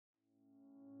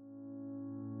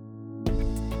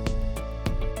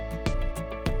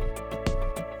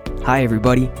Hi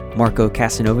everybody, Marco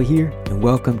Casanova here, and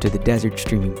welcome to the Desert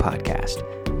Streaming Podcast.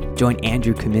 Join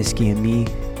Andrew Comiskey and me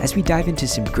as we dive into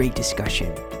some great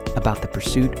discussion about the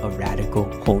pursuit of radical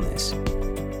wholeness.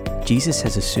 Jesus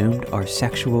has assumed our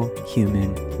sexual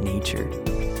human nature.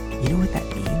 You know what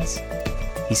that means?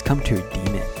 He's come to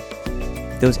redeem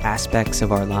it. Those aspects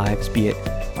of our lives, be it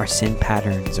our sin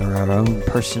patterns or our own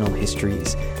personal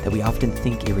histories that we often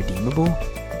think irredeemable,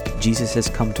 Jesus has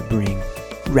come to bring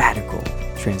radical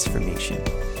transformation.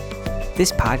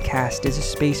 This podcast is a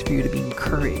space for you to be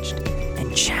encouraged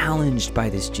and challenged by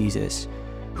this Jesus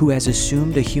who has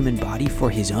assumed a human body for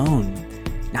his own,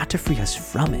 not to free us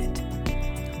from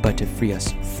it, but to free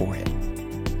us for it.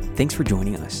 Thanks for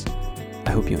joining us.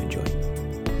 I hope you enjoy.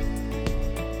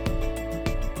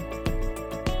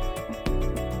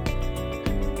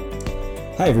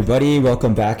 Hi everybody,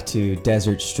 welcome back to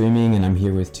Desert Streaming, and I'm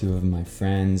here with two of my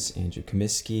friends, Andrew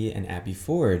Comiskey and Abby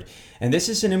Ford. And this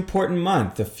is an important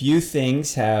month. A few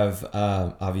things have,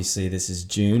 obviously this is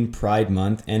June, Pride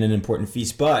Month, and an important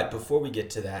feast. But before we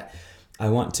get to that, I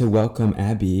want to welcome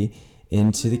Abby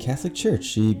into the Catholic Church.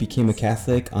 She became a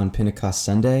Catholic on Pentecost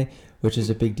Sunday, which is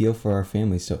a big deal for our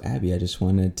family. So Abby, I just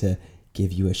wanted to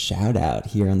give you a shout out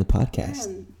here on the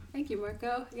podcast. Thank you,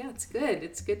 Marco. Yeah, it's good.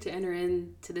 It's good to enter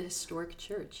into the historic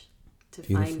church, to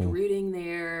Beautiful. Find rooting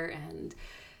there and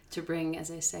to bring,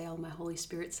 as I say, all my Holy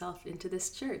Spirit self into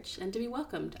this church and to be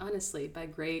welcomed, honestly, by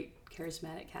great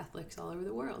charismatic Catholics all over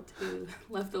the world who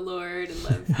love the Lord and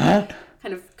love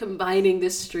kind of combining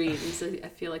the streams. I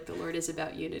feel like the Lord is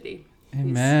about unity.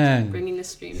 Amen. He's bringing the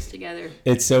streams together.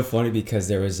 It's so funny because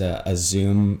there was a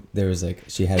Zoom. There was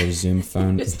she had her Zoom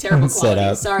phone It's terrible set quality.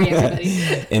 up. Sorry,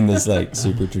 everybody. In this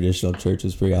super traditional church. It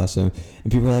was pretty awesome.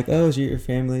 And people were like, "Oh, is your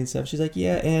family and stuff?" She's like,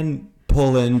 "Yeah, and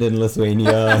Poland and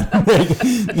Lithuania."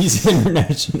 These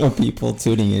international people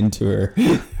tuning into her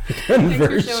conversion. Thanks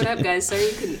for showing up, guys. Sorry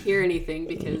you couldn't hear anything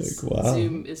because wow.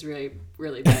 Zoom is really,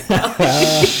 really bad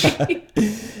quality.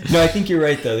 No, I think you're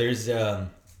right though. There's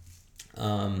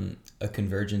a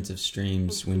convergence of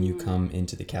streams. When you come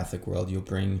into the Catholic world, you'll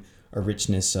bring a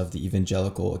richness of the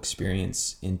evangelical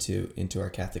experience into our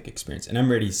Catholic experience, and I'm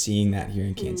already seeing that here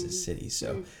in Kansas City,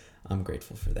 so I'm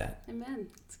grateful for that. Amen.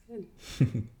 That's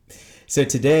good. So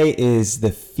today is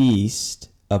the feast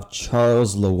of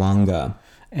Charles Lwanga.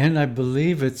 And I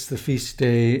believe it's the feast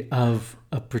day of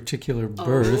a particular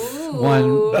birth,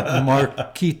 one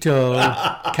Marquito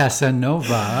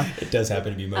Casanova. It does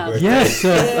happen to be my birthday. Yes,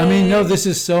 this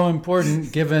is so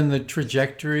important given the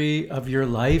trajectory of your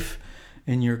life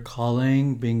and your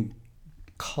calling, being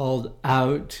called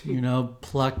out,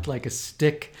 plucked like a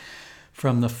stick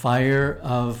from the fire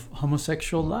of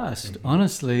homosexual lust,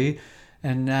 honestly.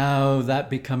 And now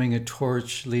that becoming a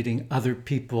torch leading other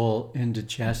people into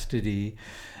chastity.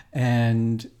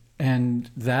 And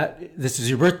that this is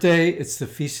your birthday. It's the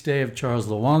feast day of Charles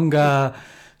Lwanga.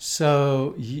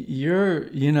 So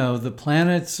the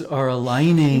planets are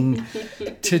aligning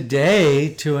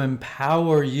today to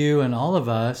empower you and all of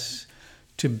us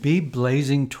to be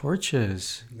blazing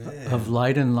torches of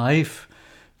light and life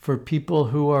for people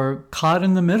who are caught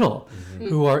in the middle,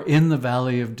 who are in the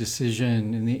valley of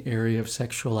decision in the area of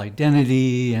sexual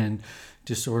identity and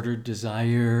disordered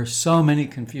desire. So many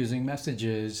confusing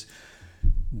messages.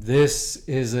 This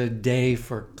is a day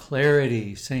for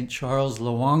clarity. St. Charles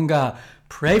Lwanga,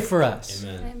 pray for us.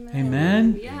 Amen.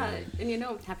 Amen. Yeah,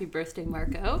 and happy birthday,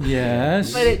 Marco.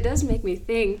 Yes. But it does make me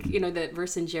think, that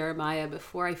verse in Jeremiah,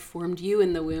 before I formed you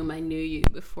in the womb, I knew you.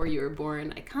 Before you were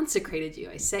born, I consecrated you.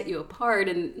 I set you apart.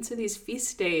 And so these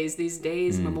feast days, these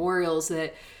days, memorials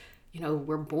that,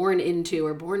 we're born into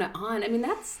or born on. I mean,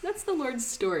 that's the Lord's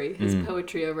story, his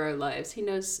poetry over our lives. He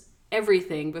knows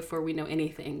everything before we know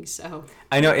anything. So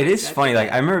I know it is funny.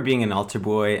 I remember being an altar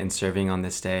boy and serving on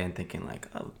this day and thinking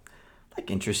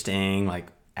interesting,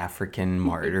 African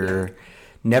martyr.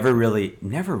 Never really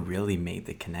made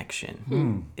the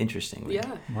connection. Interestingly.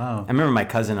 Yeah. Wow. I remember my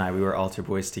cousin and I, we were altar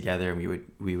boys together, and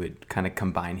we would kind of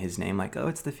combine his name,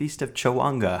 it's the feast of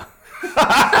Chawanga.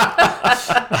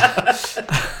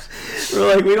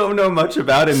 We're we don't know much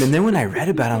about him. And then when I read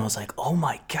about him, I was like, oh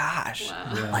my gosh,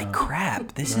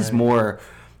 crap. This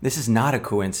is not a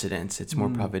coincidence. It's more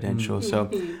providential.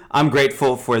 So I'm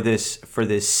grateful for this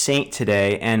saint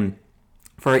today. And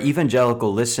for our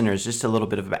evangelical listeners, just a little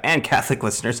bit of, and Catholic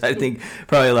listeners, I think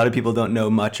probably a lot of people don't know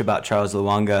much about Charles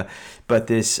Lwanga, but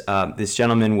this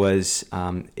gentleman was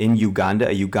in Uganda,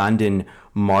 a Ugandan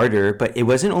martyr, but it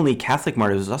wasn't only Catholic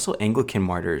martyrs, it was also Anglican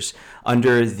martyrs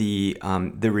under the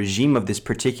regime of this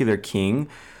particular king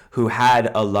who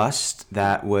had a lust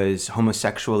that was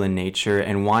homosexual in nature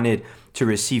and wanted to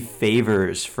receive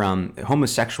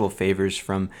homosexual favors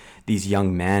from these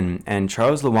young men. And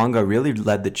Charles Lwanga really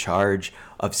led the charge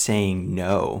of saying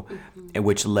no,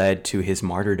 which led to his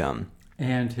martyrdom.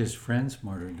 And his friend's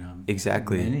martyrdom.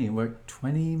 Exactly. Many,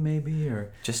 20 maybe,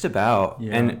 or just about.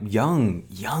 Yeah. And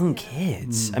young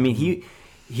kids. I mean,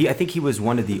 I think he was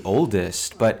one of the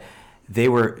oldest, but they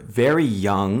were very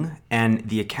young, and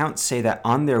the accounts say that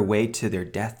on their way to their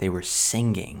death, they were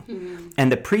singing. And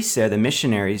the priests there, the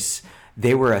missionaries,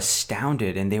 they were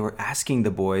astounded, and they were asking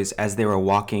the boys as they were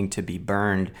walking to be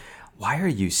burned, "Why are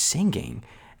you singing?"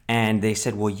 And they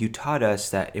said, "Well, you taught us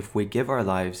that if we give our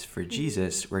lives for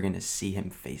Jesus, we're going to see him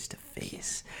face to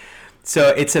face." So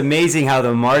it's amazing how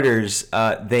the martyrs,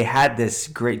 they had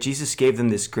Jesus gave them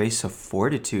this grace of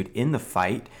fortitude in the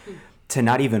fight, to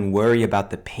not even worry about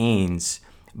the pains,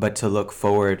 but to look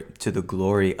forward to the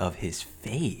glory of his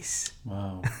face.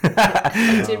 Wow.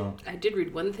 I did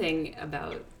read one thing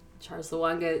about Charles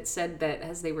Lwanga. It said that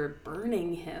as they were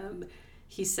burning him,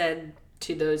 he said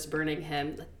to those burning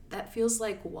him, "That feels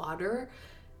like water,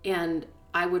 and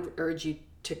I would urge you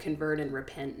to convert and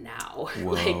repent now."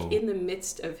 Whoa. Like in the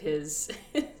midst of his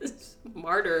being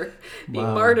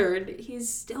martyred, he's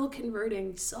still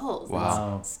converting souls.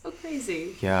 Wow. It's so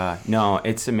crazy. Yeah, no,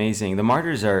 it's amazing. The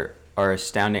martyrs are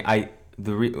astounding.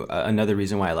 Another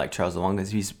reason why I like Charles Lwanga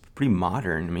is he's pretty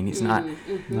modern. I mean, he's not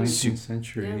 19th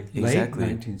century, yeah. Exactly.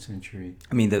 Late 19th century.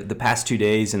 I mean, the past 2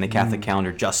 days in the Catholic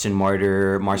calendar, Justin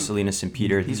Martyr, Marcellinus and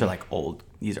Peter, these are like old.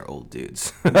 These are old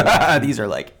dudes. These are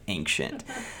like ancient.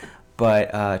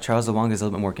 But Charles Lwanga is a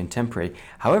little bit more contemporary.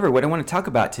 However, what I want to talk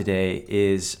about today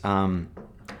is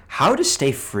how to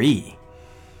stay free.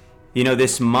 You know,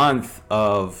 this month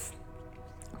of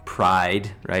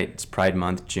Pride, right? It's Pride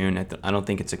Month, June. I don't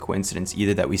think it's a coincidence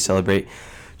either that we celebrate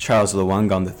Charles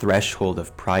Lwanga on the threshold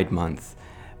of Pride Month.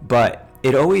 But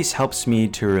it always helps me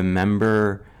to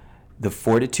remember the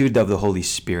fortitude of the Holy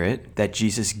Spirit, that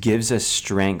Jesus gives us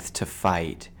strength to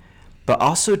fight, but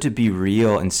also to be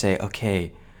real and say,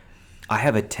 okay, I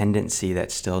have a tendency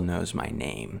that still knows my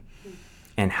name.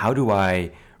 And how do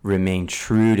I remain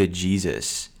true to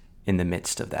Jesus in the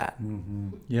midst of that?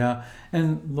 Yeah,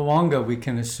 and Lwanga, we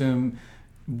can assume,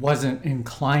 wasn't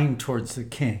inclined towards the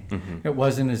king. It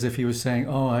wasn't as if he was saying,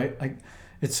 "Oh,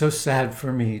 it's so sad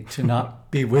for me to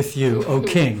not be with you, O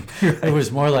king." It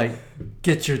was more like,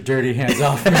 "Get your dirty hands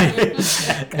off me.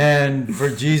 And for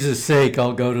Jesus' sake,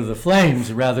 I'll go to the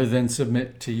flames rather than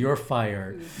submit to your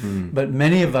fire." But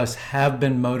many of us have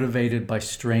been motivated by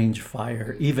strange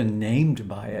fire, even named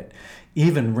by it,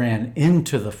 even ran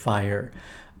into the fire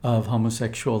of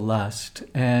homosexual lust.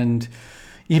 And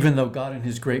even though God in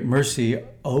his great mercy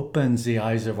opens the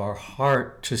eyes of our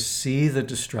heart to see the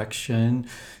destruction,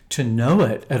 to know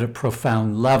it at a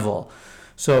profound level.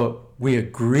 So we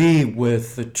agree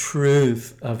with the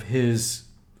truth of his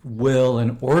will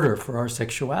and order for our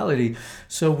sexuality.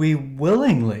 So we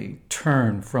willingly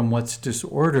turn from what's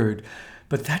disordered,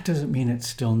 but that doesn't mean it's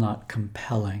still not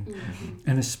compelling.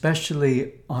 And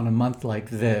especially on a month like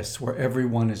this, where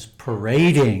everyone is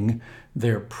parading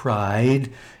their pride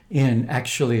in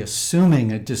actually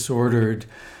assuming a disordered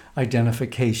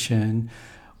identification.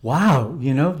 Wow,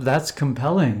 that's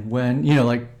compelling when,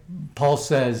 like Paul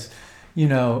says,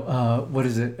 what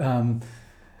is it? And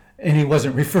he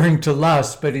wasn't referring to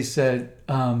lust, but he said,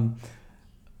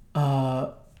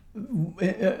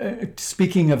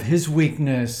 speaking of his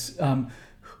weakness,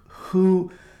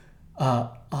 who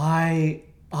I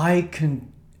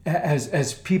can,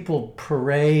 as people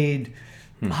parade.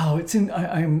 Oh, it's in.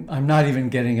 I'm not even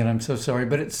getting it. I'm so sorry,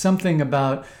 but it's something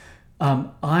about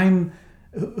I'm.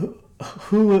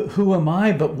 Who am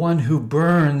I but one who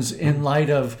burns in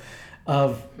light of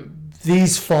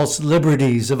these false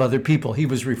liberties of other people? He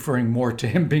was referring more to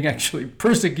him being actually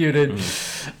persecuted,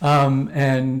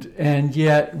 and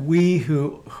yet we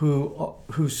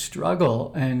who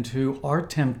struggle and who are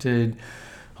tempted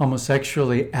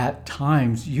homosexually at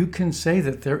times, you can say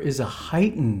that there is a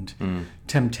heightened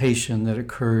temptation that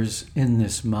occurs in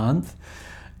this month,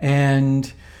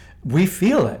 and we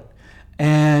feel it.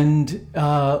 And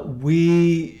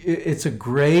it's a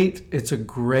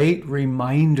great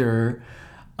reminder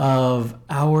of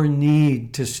our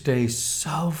need to stay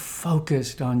so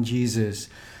focused on Jesus,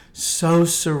 so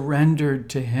surrendered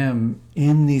to him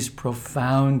in these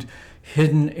profound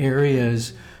hidden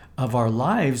areas of our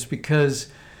lives, because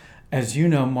as you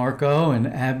know, Marco and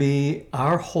Abby,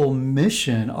 our whole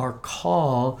mission, our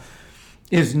call,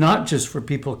 is not just for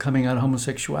people coming out of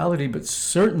homosexuality, but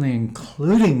certainly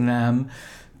including them,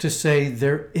 to say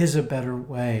there is a better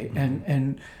way.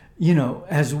 And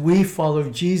as we follow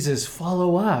Jesus,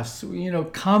 follow us.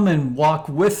 Come and walk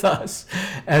with us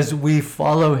as we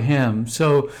follow him.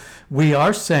 So we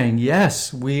are saying,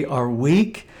 yes, we are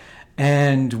weak,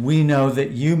 and we know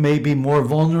that you may be more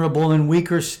vulnerable and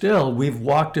weaker still. We've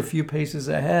walked a few paces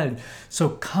ahead. So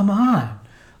come on,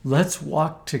 let's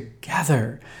walk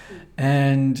together.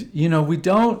 And, we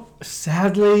don't,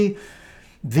 sadly,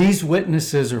 these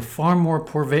witnesses are far more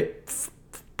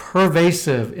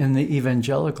pervasive in the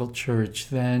evangelical church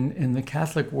than in the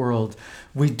Catholic world.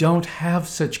 We don't have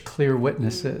such clear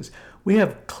witnesses. We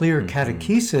have clear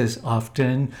catechesis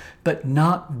often, but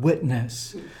not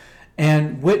witness.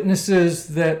 And witnesses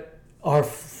that are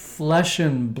flesh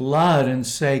and blood and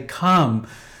say, come,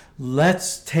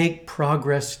 let's take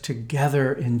progress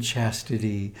together in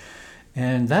chastity.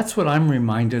 And that's what I'm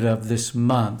reminded of this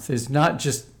month, is not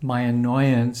just my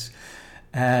annoyance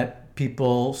at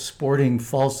people sporting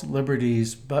false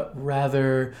liberties, but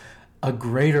rather a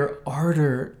greater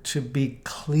ardor to be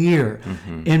clear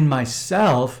in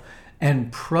myself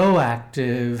and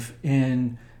proactive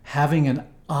in having an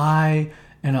eye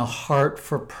and a heart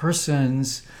for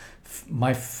persons,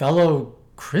 my fellow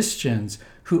Christians,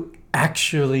 who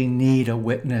actually need a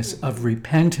witness of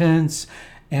repentance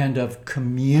and of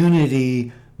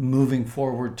community moving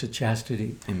forward to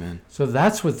chastity. Amen. So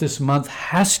that's what this month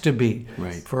has to be.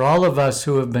 Right. For all of us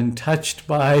who have been touched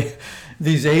by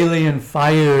these alien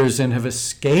fires and have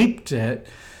escaped it,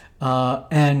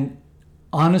 and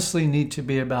honestly need to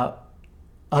be about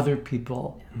other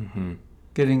people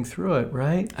getting through it,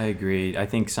 right? I agree. I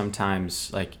think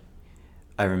sometimes,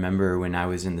 I remember when I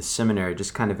was in the seminary,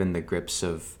 just kind of in the grips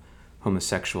of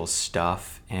homosexual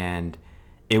stuff, and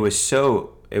it was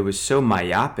so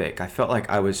myopic. I felt like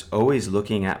I was always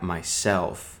looking at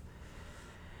myself.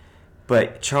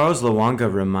 But Charles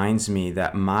Lwanga reminds me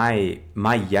that my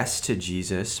yes to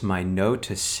Jesus, my no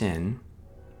to sin,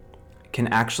 can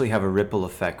actually have a ripple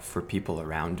effect for people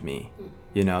around me.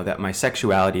 That my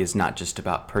sexuality is not just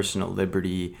about personal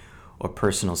liberty or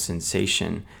personal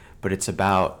sensation, but it's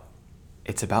about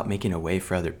making a way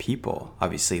for other people.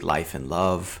 Obviously, life and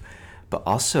love, but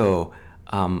also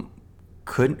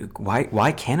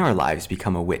why can't our lives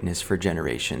become a witness for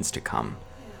generations to come,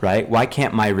 right? Why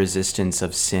can't my resistance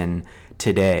of sin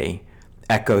today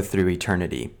echo through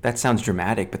eternity? That sounds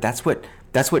dramatic, but that's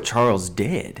what Charles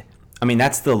did. I mean,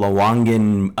 that's the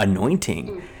Lwangan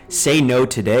anointing. Say no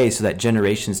today so that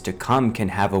generations to come can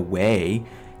have a way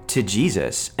to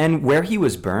Jesus. And where he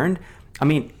was burned, I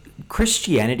mean,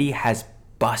 Christianity has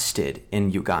busted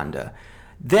in Uganda.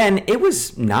 Then it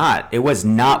was not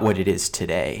what it is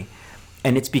today.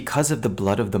 And it's because of the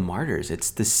blood of the martyrs. It's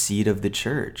the seed of the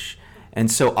church. And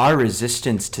so our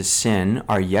resistance to sin,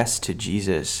 our yes to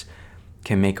Jesus,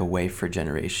 can make a way for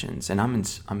generations. And I'm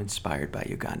inspired by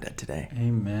Uganda today.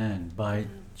 Amen. By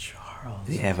Charles.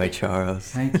 Yeah, by Charles.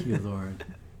 Thank you, Lord.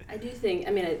 I do think,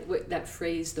 that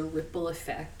phrase, the ripple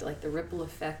effect, like the ripple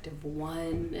effect of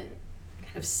one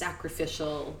kind of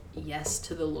sacrificial yes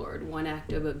to the Lord, one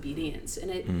act of obedience. And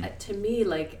it to me,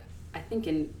 I think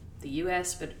in the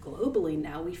U.S., but globally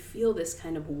now, we feel this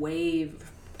kind of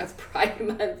wave of Pride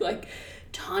Month,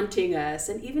 taunting us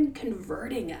and even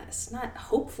converting us. Not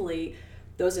hopefully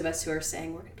those of us who are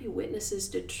saying we're going to be witnesses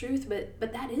to truth, but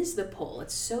that is the pull.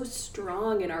 It's so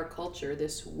strong in our culture,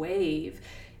 this wave.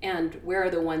 And where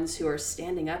are the ones who are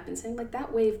standing up and saying,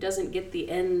 that wave doesn't get the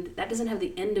end, that doesn't have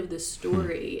the end of the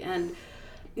story. And,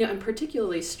 I'm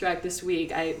particularly struck this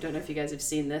week. I don't know if you guys have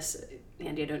seen this.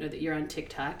 Andy, I don't know that you're on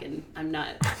TikTok, and I'm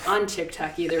not on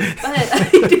TikTok either, but I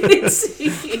did see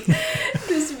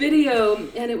this video,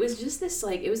 and it was just this,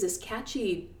 it was this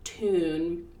catchy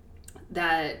tune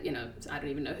that, I don't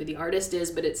even know who the artist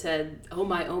is, but it said, oh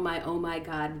my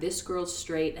God, this girl's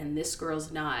straight and this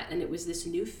girl's not. And it was this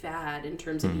new fad in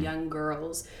terms of young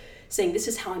girls saying, this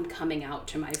is how I'm coming out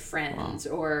to my friends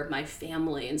or my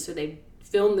family. And so they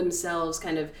filmed themselves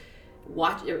kind of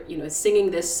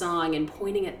singing this song and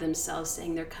pointing at themselves,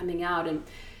 saying they're coming out. And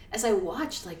as I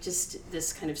watched just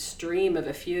this kind of stream of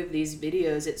a few of these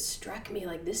videos, it struck me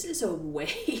this is a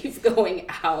wave going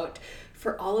out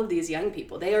for all of these young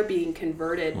people. They are being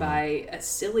converted by a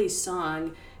silly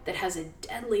song that has a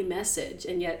deadly message,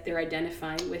 and yet they're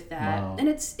identifying with that. Wow. And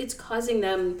it's causing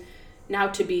them now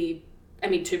to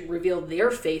reveal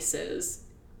their faces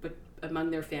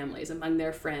among their families, among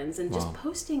their friends, and just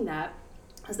posting that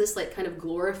as this kind of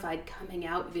glorified coming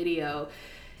out video.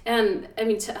 And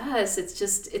to us,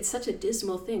 it's such a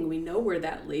dismal thing. We know where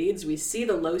that leads. We see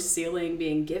the low ceiling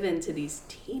being given to these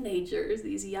teenagers,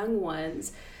 these young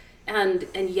ones. And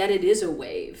yet it is a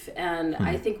wave. And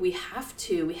I think we have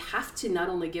to not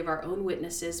only give our own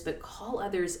witnesses, but call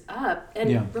others up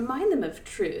and remind them of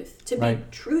truth, to be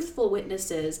truthful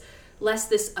witnesses,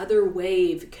 lest this other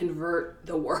wave convert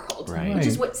the world, which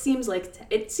is what seems like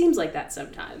that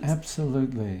sometimes.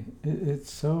 Absolutely.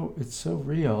 It's so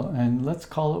real. And let's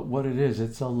call it what it is.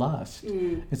 It's a lust.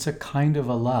 It's a kind of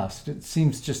a lust. It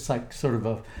seems just like sort of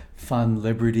a fun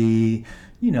liberty,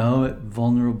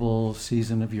 vulnerable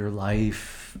season of your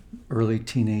life, early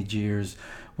teenage years,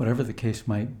 whatever the case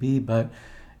might be. But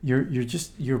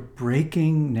you're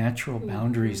breaking natural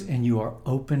boundaries, and you are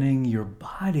opening your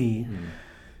body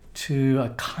to a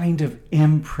kind of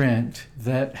imprint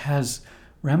that has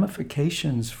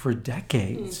ramifications for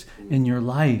decades in your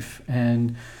life.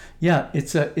 And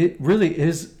it really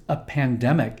is a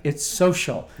pandemic. It's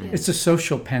social. It's a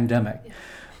social pandemic.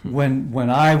 When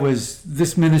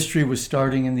this ministry was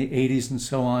starting in the 80s and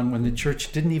so on, when the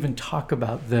church didn't even talk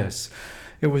about this.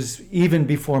 It was even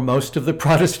before most of the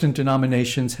Protestant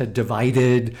denominations had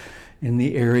divided in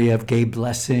the area of gay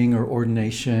blessing or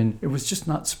ordination. It was just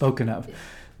not spoken of.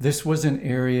 This was an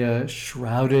area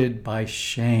shrouded by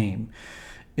shame.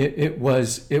 It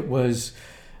was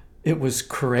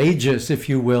courageous, if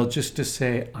you will, just to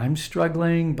say, I'm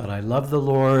struggling, but I love the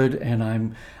Lord, and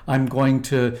I'm going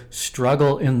to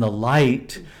struggle in the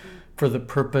light for the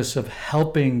purpose of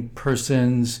helping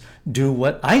persons do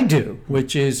what I do,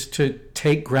 which is to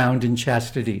take ground in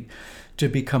chastity, to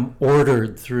become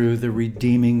ordered through the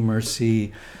redeeming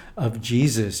mercy of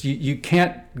Jesus. You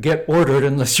can't get ordered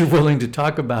unless you're willing to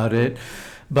talk about it.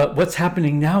 But what's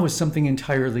happening now is something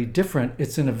entirely different.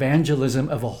 It's an evangelism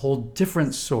of a whole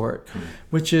different sort,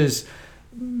 which is,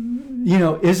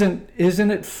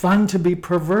 isn't it fun to be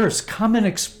perverse? Come and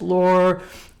explore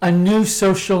a new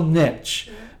social niche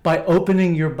by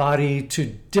opening your body to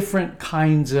different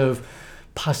kinds of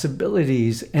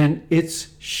possibilities. And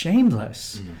it's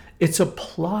shameless. It's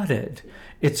applauded.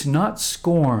 It's not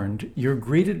scorned. You're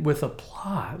greeted with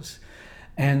applause.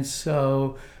 And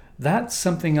so that's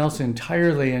something else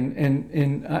entirely. And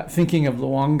in thinking of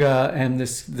Luanga and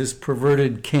this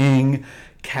perverted king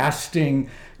casting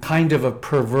kind of a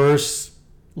perverse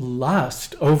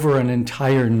lust over an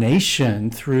entire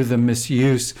nation through the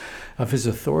misuse of his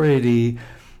authority,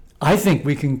 I think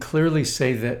we can clearly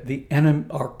say that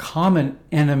our common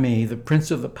enemy, the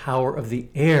prince of the power of the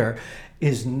air,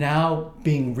 is now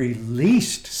being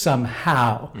released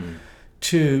somehow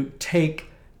to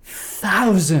take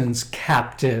thousands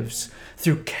captives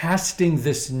through casting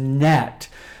this net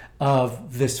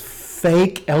of this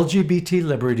fake LGBT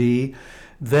liberty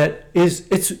that is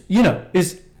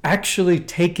actually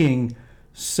taking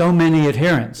so many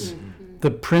adherents. The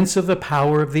prince of the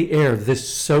power of the air,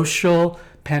 this social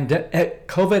pandemic,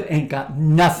 COVID ain't got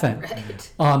nothing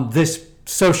on this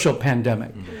social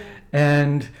pandemic.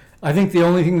 And I think the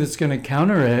only thing that's going to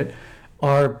counter it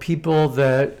are people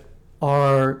that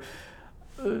are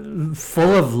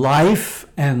full of life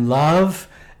and love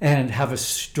and have a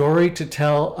story to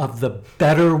tell of the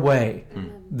better way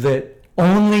that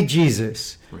only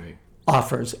Jesus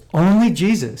offers. Only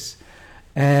Jesus.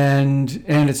 And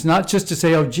it's not just to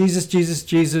say, oh, Jesus, Jesus,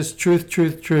 Jesus, truth,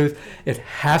 truth, truth. It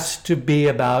has to be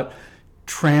about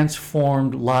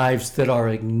transformed lives that are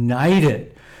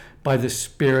ignited by the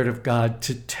Spirit of God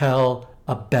to tell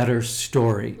a better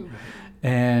story.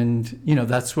 And,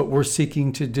 that's what we're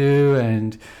seeking to do.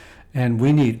 And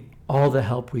we need all the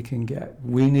help we can get.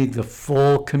 We need the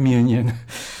full communion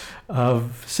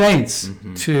of saints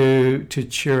to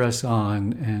cheer us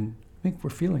on. And I think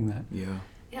we're feeling that.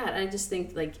 Yeah, and I just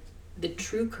think the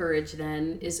true courage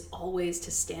then is always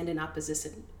to stand in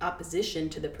opposition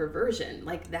to the perversion.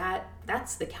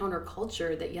 That's the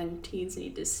counterculture that young teens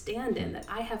need to stand in. That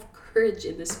I have courage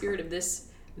in the spirit of this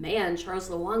man, Charles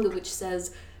Luanga, which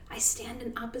says, I stand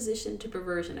in opposition to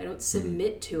perversion. I don't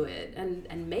submit to it,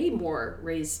 and may more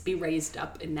be raised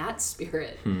up in that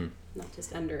spirit, not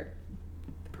just under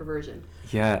the perversion.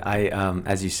 Yeah, I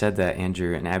as you said that,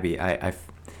 Andrew and Abby, I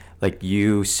like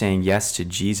you saying yes to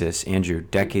Jesus, Andrew,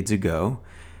 decades ago,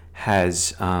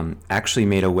 has actually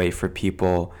made a way for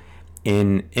people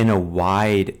in a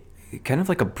wide, kind of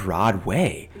like a broad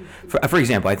way. For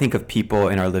example, I think of people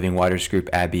in our Living Waters group,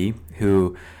 Abby,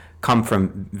 who come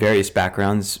from various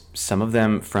backgrounds, some of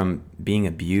them from being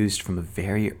abused from a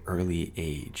very early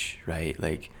age, right?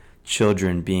 Like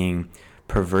children being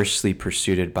perversely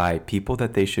pursued by people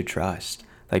that they should trust,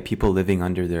 like people living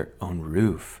under their own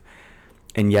roof.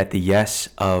 And yet the yes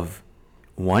of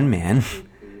one man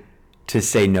to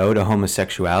say no to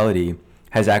homosexuality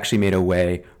has actually made a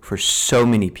way for so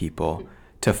many people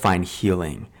to find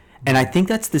healing. And I think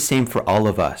that's the same for all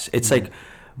of us. It's like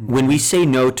When we say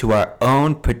no to our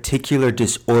own particular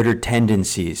disordered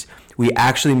tendencies, we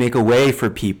actually make a way for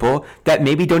people that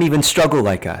maybe don't even struggle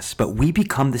like us, but we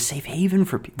become the safe haven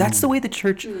for people. That's the way the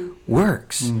church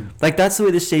works. Like, that's the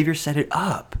way the Savior set it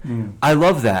up. I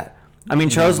love that. I mean,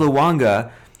 Charles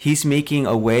Lwanga, he's making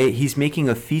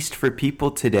a feast for people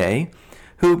today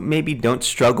who maybe don't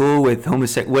struggle with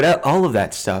homosexuality, all of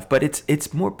that stuff, but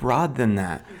it's more broad than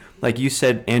that. Like you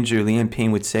said, Andrew, Leanne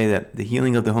Payne would say that the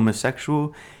healing of the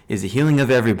homosexual is the healing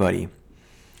of everybody.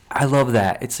 I love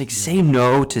that. It's like, say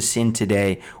no to sin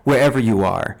today, wherever you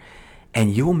are,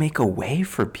 and you'll make a way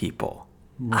for people.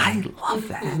 I love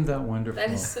that. Isn't that wonderful?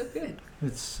 That is so good.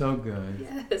 It's so good.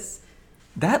 Yes.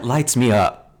 That lights me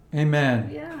up.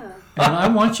 Amen. Yeah. And I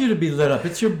want you to be lit up.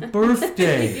 It's your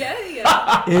birthday.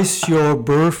 Yeah. It's your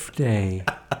birthday.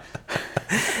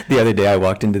 The other day I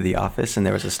walked into the office and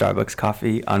there was a Starbucks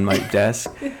coffee on my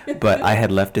desk, but I had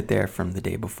left it there from the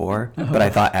day before, but I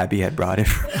thought Abby had brought it.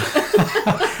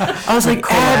 I was like,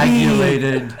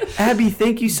 Abby,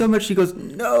 thank you so much. She goes,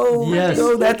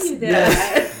 no, that's...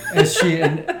 Yes.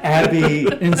 And Abby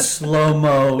in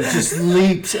slow-mo just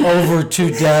leaps over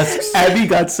 2 desks. Abby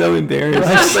got so embarrassed.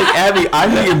 I was like, Abby,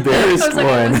 I'm the embarrassed I was like,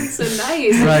 one. I wasn't so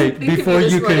nice. Right,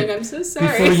 I'm so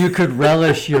sorry. before you could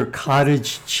relish your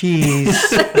cottage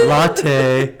cheese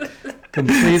latte,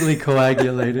 completely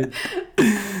coagulated.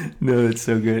 No, it's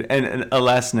so good. And a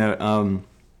last note,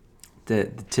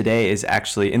 today is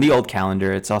actually, in the old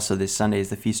calendar, it's also this Sunday is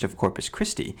the Feast of Corpus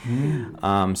Christi.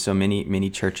 So many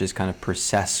churches kind of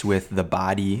process with the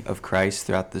body of Christ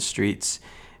throughout the streets.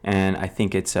 And I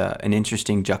think it's an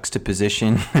interesting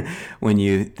juxtaposition when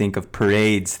you think of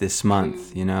parades this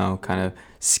month, kind of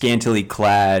scantily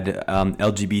clad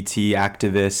LGBT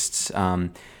activists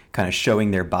kind of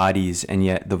showing their bodies, and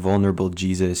yet the vulnerable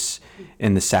Jesus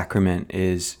in the sacrament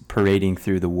is parading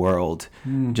through the world,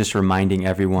 just reminding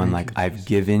everyone, I've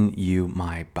given you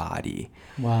my body.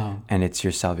 Wow. And it's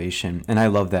your salvation. And I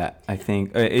love that. I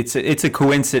think it's a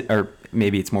coincidence, or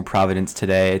maybe it's more providence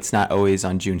today. It's not always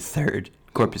on June 3rd,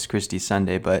 Corpus Christi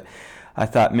Sunday, but I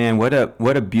thought, man, what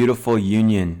a beautiful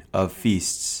union of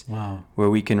feasts. Wow. Where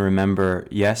we can remember,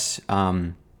 yes,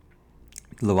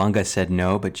 Lwanga said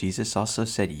no, but Jesus also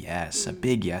said yes, a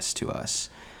big yes to us.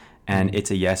 And it's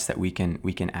a yes that we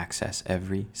can access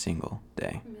every single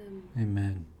day.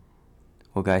 Amen.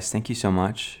 Well, guys, thank you so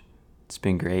much. It's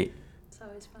been great. It's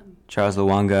always fun. Charles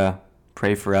Lwanga,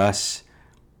 pray for us.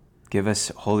 Give us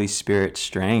Holy Spirit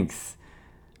strength.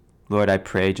 Lord, I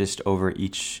pray just over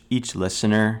each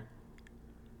listener.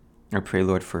 I pray,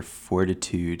 Lord, for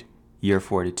fortitude, your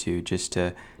fortitude, just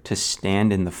to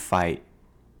stand in the fight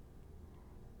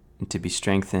and to be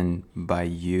strengthened by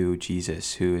you,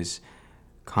 Jesus, who is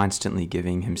constantly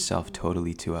giving himself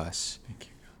totally to us. Thank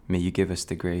you, God. May you give us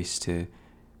the grace to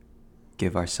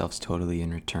give ourselves totally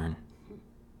in return.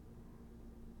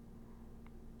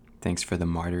 Thanks for the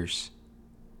martyrs.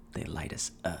 They light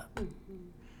us up.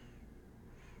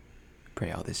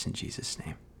 Pray all this in Jesus'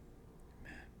 name.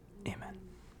 Amen.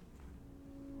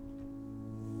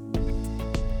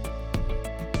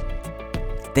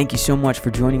 Thank you so much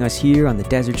for joining us here on the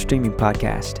Desert Streaming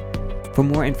Podcast. For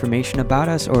more information about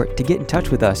us or to get in touch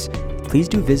with us, please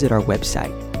do visit our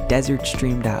website,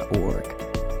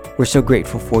 desertstream.org. We're so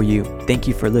grateful for you. Thank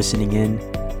you for listening in.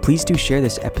 Please do share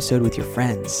this episode with your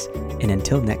friends. And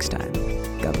until next time,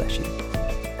 God bless you.